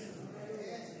limitation.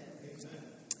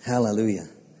 Hallelujah.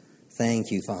 Thank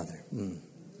you, Father.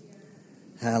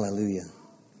 Hallelujah.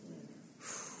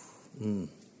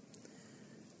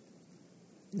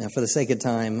 Now, for the sake of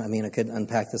time, I could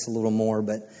unpack this a little more,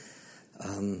 but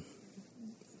thank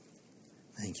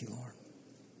you, Lord.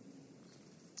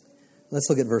 Let's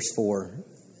look at verse 4.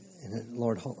 And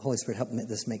Lord, Holy Spirit, help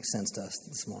this make sense to us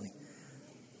this morning.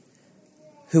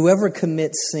 Whoever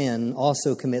commits sin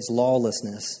also commits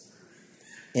lawlessness,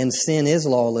 and sin is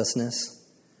lawlessness.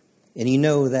 And you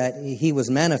know that He was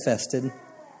manifested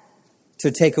to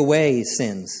take away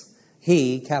sins.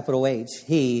 He, capital H,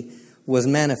 He was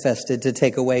manifested to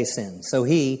take away sins. So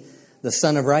He, the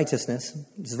Son of Righteousness,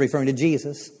 this is referring to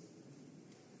Jesus.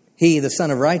 He, the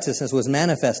Son of Righteousness, was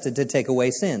manifested to take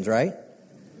away sins, right?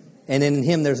 And in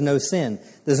Him there's no sin.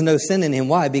 There's no sin in Him.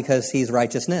 Why? Because He's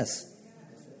righteousness.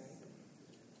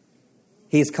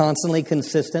 He's constantly,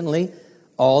 consistently,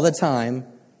 all the time,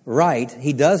 right.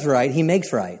 He does right. He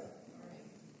makes right.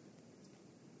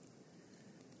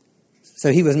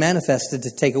 So He was manifested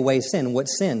to take away sin.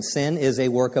 What's sin? Sin is a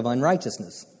work of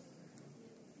unrighteousness.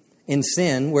 In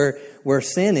sin, where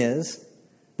sin is,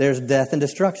 there's death and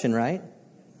destruction, right?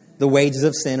 The wages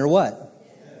of sin are what?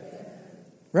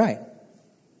 Right.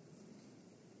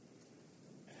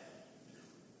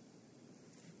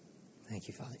 Thank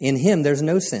you, Father. In Him, there's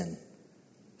no sin.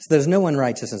 So there's no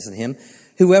unrighteousness in Him.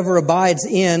 Whoever abides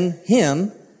in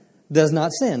Him does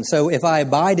not sin. So if I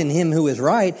abide in Him who is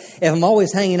right, if I'm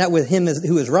always hanging out with Him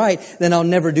who is right, then I'll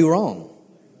never do wrong.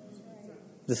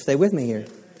 Just stay with me here.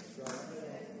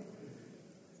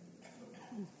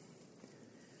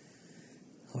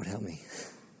 Lord, help me.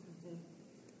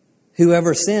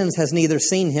 Whoever sins has neither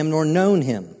seen Him nor known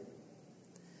Him.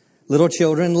 Little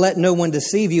children, let no one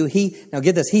deceive you. Now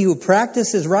get this, he who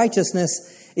practices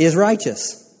righteousness is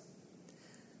righteous.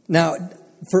 Now,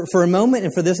 for a moment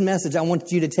and for this message, I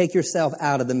want you to take yourself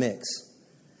out of the mix.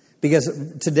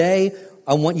 Because today,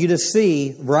 I want you to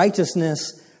see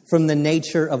righteousness from the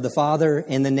nature of the Father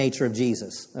and the nature of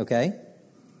Jesus. Okay?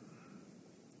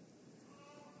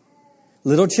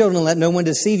 Little children, let no one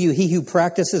deceive you. He who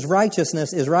practices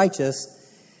righteousness is righteous,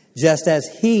 just as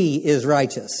He is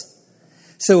righteous.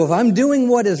 So if I'm doing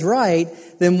what is right,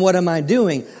 then what am I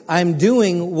doing? I'm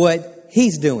doing what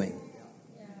He's doing.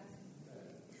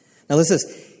 Now listen,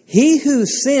 he who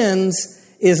sins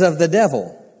is of the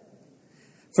devil,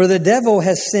 for the devil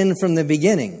has sinned from the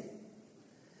beginning.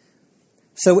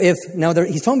 So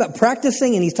he's talking about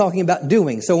practicing and he's talking about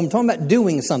doing. So I'm talking about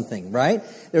doing something, right?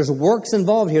 There's works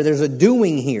involved here. There's a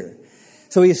doing here.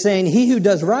 So he's saying, he who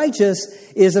does righteous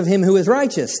is of him who is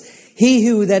righteous. He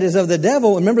who that is of the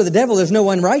devil, remember the devil, there's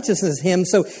no unrighteousness in him.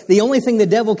 So the only thing the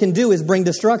devil can do is bring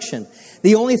destruction.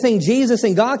 The only thing Jesus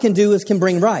and God can do is can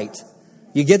bring right.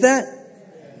 You get that?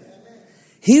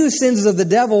 He who sins is of the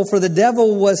devil, for the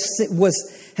devil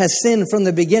has sinned from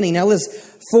the beginning. Now listen,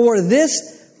 for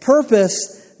this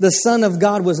purpose the Son of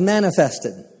God was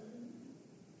manifested.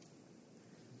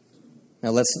 Now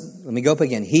let me go up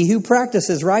again. He who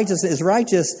practices righteousness is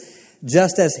righteous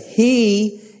just as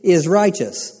he is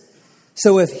righteous.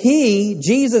 So if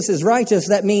Jesus is righteous,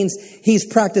 that means he's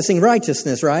practicing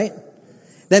righteousness, right?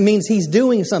 That means he's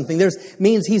doing something.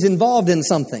 Means he's involved in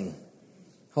something.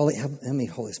 Holy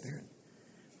Spirit.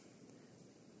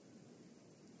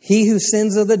 He who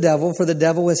sins of the devil, for the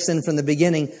devil has sinned from the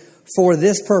beginning. For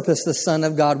this purpose the Son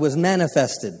of God was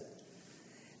manifested,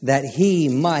 that he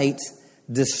might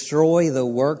destroy the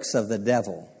works of the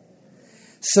devil.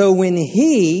 So when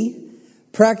he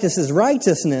practices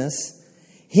righteousness,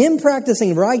 him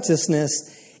practicing righteousness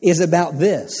is about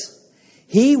this.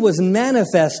 He was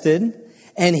manifested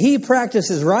and he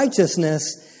practices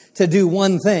righteousness to do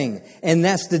one thing, and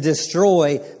that's to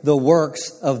destroy the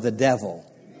works of the devil.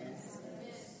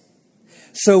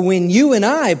 So when you and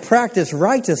I practice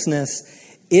righteousness,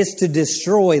 it's to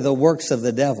destroy the works of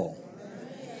the devil.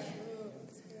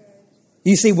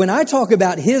 You see, when I talk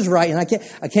about his right, and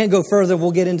I can't go further,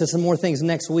 we'll get into some more things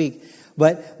next week.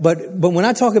 But when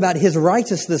I talk about his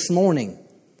righteousness this morning,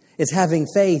 it's having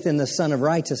faith in the Son of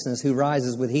Righteousness who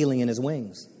rises with healing in his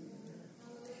wings.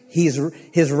 His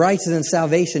righteousness and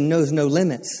salvation knows no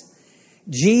limits.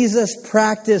 Jesus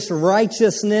practiced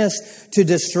righteousness to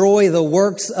destroy the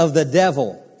works of the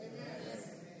devil.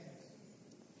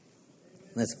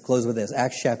 Let's close with this.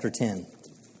 Acts chapter 10.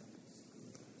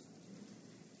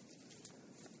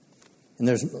 And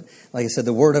there's, like I said,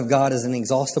 the Word of God is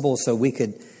inexhaustible, so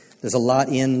there's a lot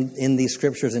in these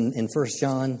scriptures in 1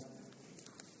 John.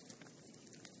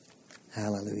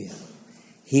 Hallelujah.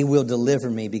 He will deliver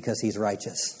me because he's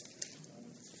righteous.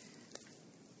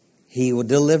 He will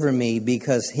deliver me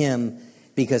because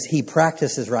he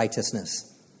practices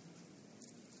righteousness.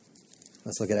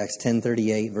 Let's look at Acts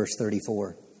 10:38, verse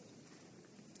 34.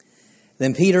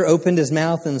 Then Peter opened his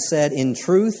mouth and said, "In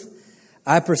truth,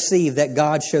 I perceive that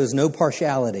God shows no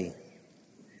partiality.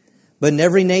 But in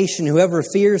every nation, whoever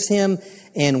fears him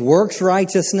and works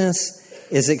righteousness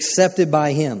is accepted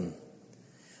by him.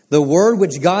 The word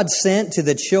which God sent to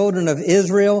the children of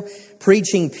Israel,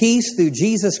 preaching peace through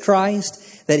Jesus Christ,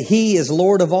 that he is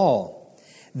Lord of all.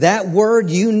 That word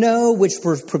you know, which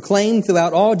was proclaimed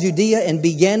throughout all Judea and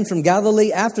began from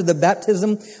Galilee after the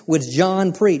baptism which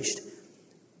John preached."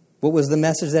 What was the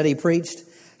message that he preached?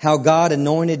 How God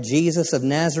anointed Jesus of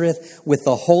Nazareth with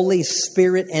the Holy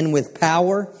Spirit and with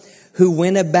power, who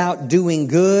went about doing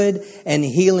good and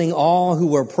healing all who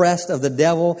were oppressed of the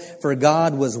devil, for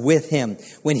God was with him.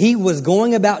 When he was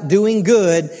going about doing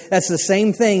good, that's the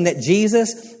same thing that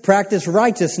Jesus practiced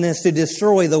righteousness to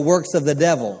destroy the works of the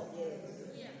devil.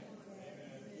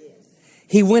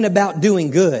 He went about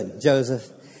doing good, Joseph.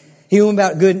 He went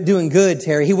about doing good,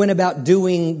 Terry. He went about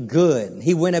doing good.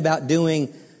 He went about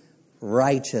doing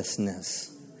righteousness.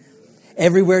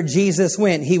 Everywhere Jesus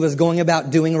went, he was going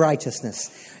about doing righteousness.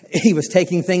 He was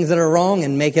taking things that are wrong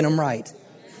and making them right.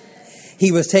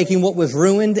 He was taking what was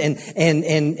ruined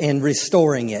and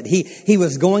restoring it. He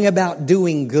was going about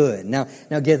doing good. Now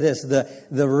get this.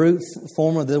 The root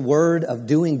form of the word of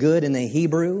doing good in the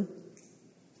Hebrew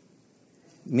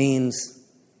means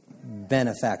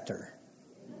benefactor.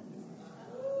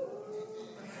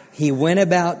 He went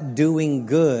about doing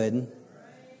good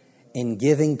and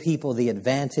giving people the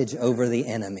advantage over the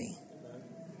enemy.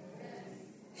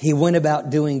 He went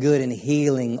about doing good and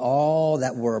healing all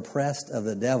that were oppressed of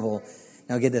the devil.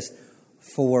 Now get this,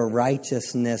 for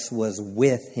righteousness was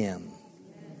with him.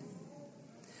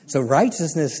 So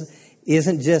righteousness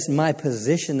isn't just my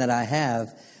position that I have,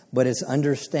 but it's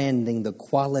understanding the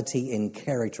quality and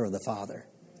character of the Father.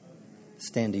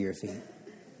 Stand to your feet.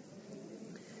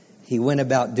 He went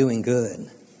about doing good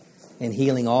and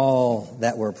healing all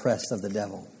that were oppressed of the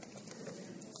devil.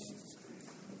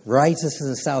 Righteousness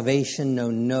and salvation know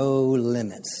no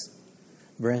limits.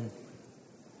 Bryn?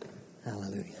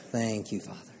 Hallelujah. Thank you,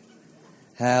 Father.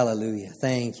 Hallelujah.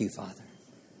 Thank you, Father.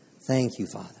 Thank you,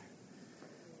 Father.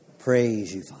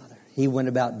 Praise you, Father. He went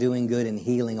about doing good and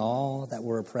healing all that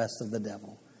were oppressed of the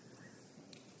devil.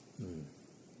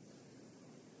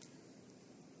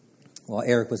 While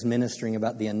Eric was ministering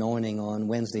about the anointing on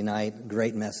Wednesday night,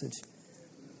 great message.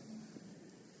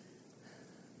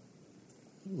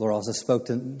 Lord also spoke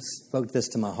this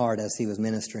to my heart as he was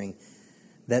ministering,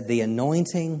 that the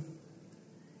anointing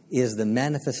is the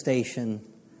manifestation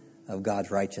of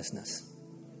God's righteousness.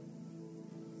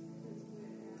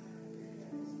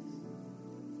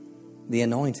 The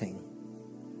anointing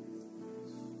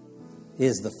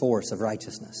is the force of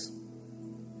righteousness.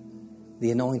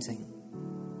 The anointing.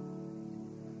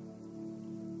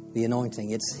 The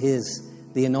anointing.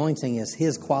 The anointing is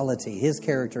His quality, His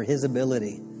character, His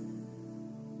ability.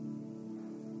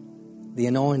 The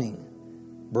anointing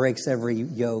breaks every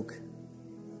yoke.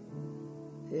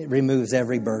 It removes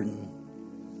every burden.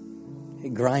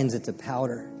 It grinds it to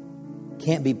powder.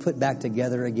 Can't be put back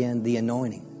together again. The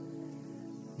anointing.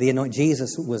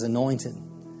 Jesus was anointed.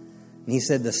 And He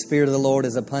said, the Spirit of the Lord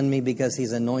is upon me because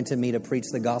He's anointed me to preach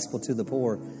the gospel to the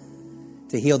poor,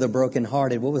 to heal the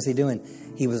brokenhearted. What was He doing?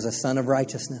 He was a son of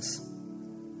righteousness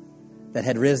that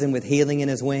had risen with healing in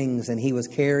His wings, and He was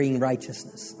carrying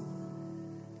righteousness.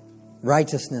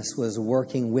 Righteousness was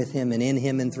working with Him and in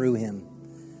Him and through Him.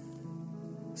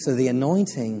 So the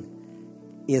anointing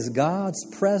is God's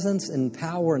presence and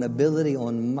power and ability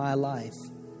on my life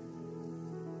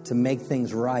to make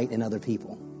things right in other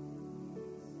people.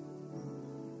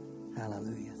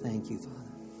 Hallelujah. Thank you,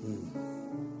 Father.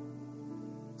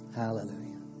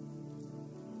 Hallelujah.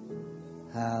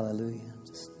 Hallelujah.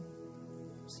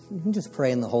 You can just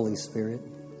pray in the Holy Spirit.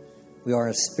 We are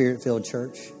a Spirit-filled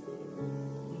church.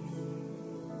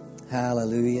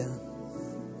 Hallelujah.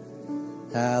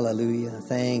 Hallelujah.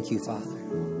 Thank you, Father.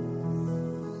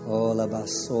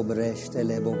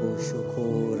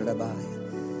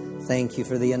 Thank you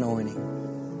for the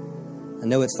anointing. I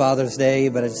know it's Father's Day,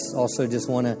 but I also just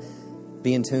want to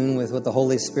be in tune with what the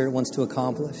Holy Spirit wants to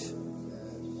accomplish.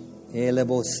 There's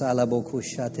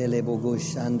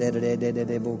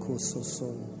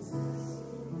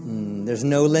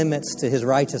no limits to His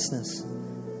righteousness.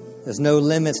 There's no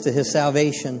limits to His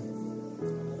salvation.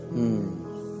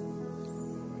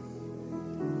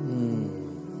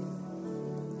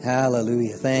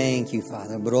 Hallelujah. Thank you,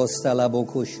 Father.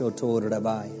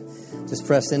 Just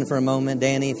press in for a moment.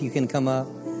 Danny, if you can come up.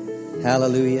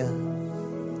 Hallelujah.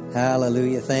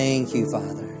 Hallelujah. Thank you,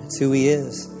 Father. It's who He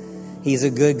is. He's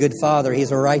a good, good Father. He's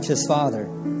a righteous Father.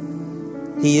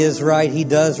 He is right. He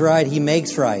does right. He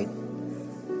makes right.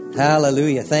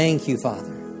 Hallelujah. Thank you,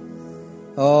 Father.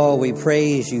 Oh, we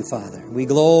praise you, Father. We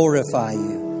glorify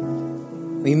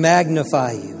you. We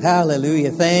magnify you. Hallelujah.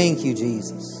 Thank you,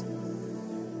 Jesus.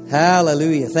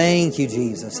 Hallelujah. Thank you,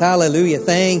 Jesus. Hallelujah.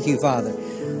 Thank you, Father.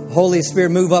 Holy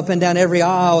Spirit, move up and down every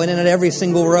aisle and in every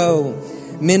single row.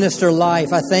 Minister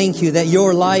life. I thank you that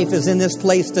your life is in this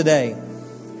place today.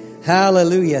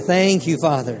 Hallelujah. Thank you,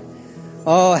 Father.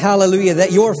 Oh, hallelujah.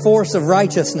 That your force of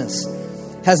righteousness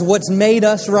has what's made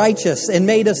us righteous and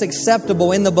made us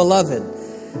acceptable in the beloved.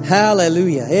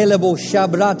 Hallelujah.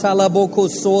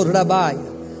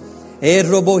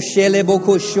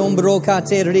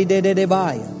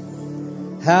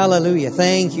 Hallelujah.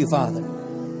 Thank you, Father.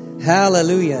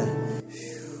 Hallelujah.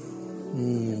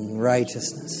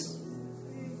 Righteousness.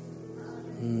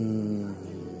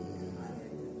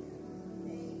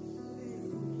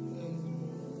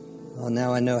 Well,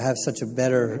 now I know, have such a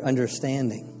better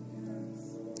understanding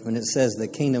when it says the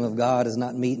kingdom of God is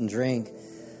not meat and drink,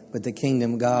 but the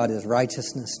kingdom of God is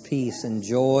righteousness, peace, and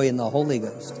joy in the Holy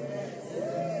Ghost.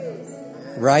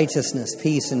 Righteousness,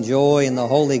 peace, and joy in the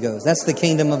Holy Ghost. That's the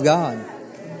kingdom of God.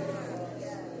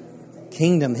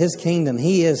 Kingdom, His kingdom.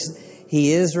 He is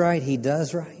right. He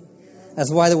does right.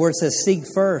 That's why the word says seek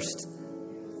first.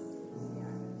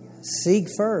 Seek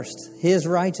first His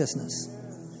righteousness.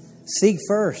 Seek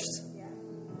first.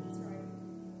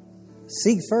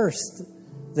 Seek first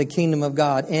the kingdom of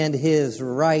God and His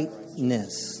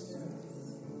rightness.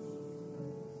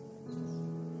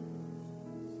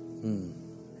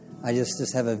 I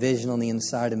just have a vision on the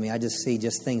inside of me. I just see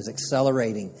just things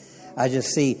accelerating. I just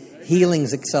see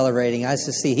healings accelerating. I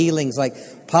just see healings like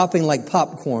popping like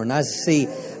popcorn. I just see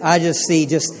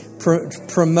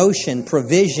promotion,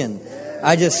 provision.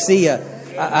 I just see a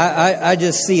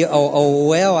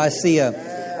well. I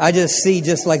just see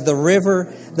just like the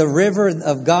river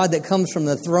of God that comes from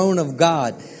the throne of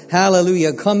God.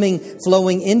 Hallelujah.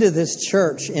 Flowing into this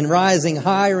church and rising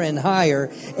higher and higher.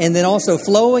 And then also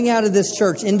flowing out of this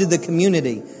church into the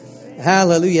community.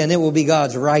 Hallelujah. And it will be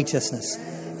God's righteousness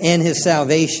and His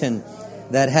salvation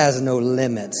that has no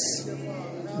limits.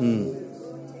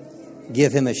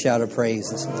 Give Him a shout of praise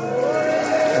this morning.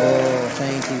 Oh,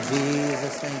 thank you,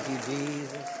 Jesus. Thank you,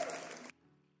 Jesus.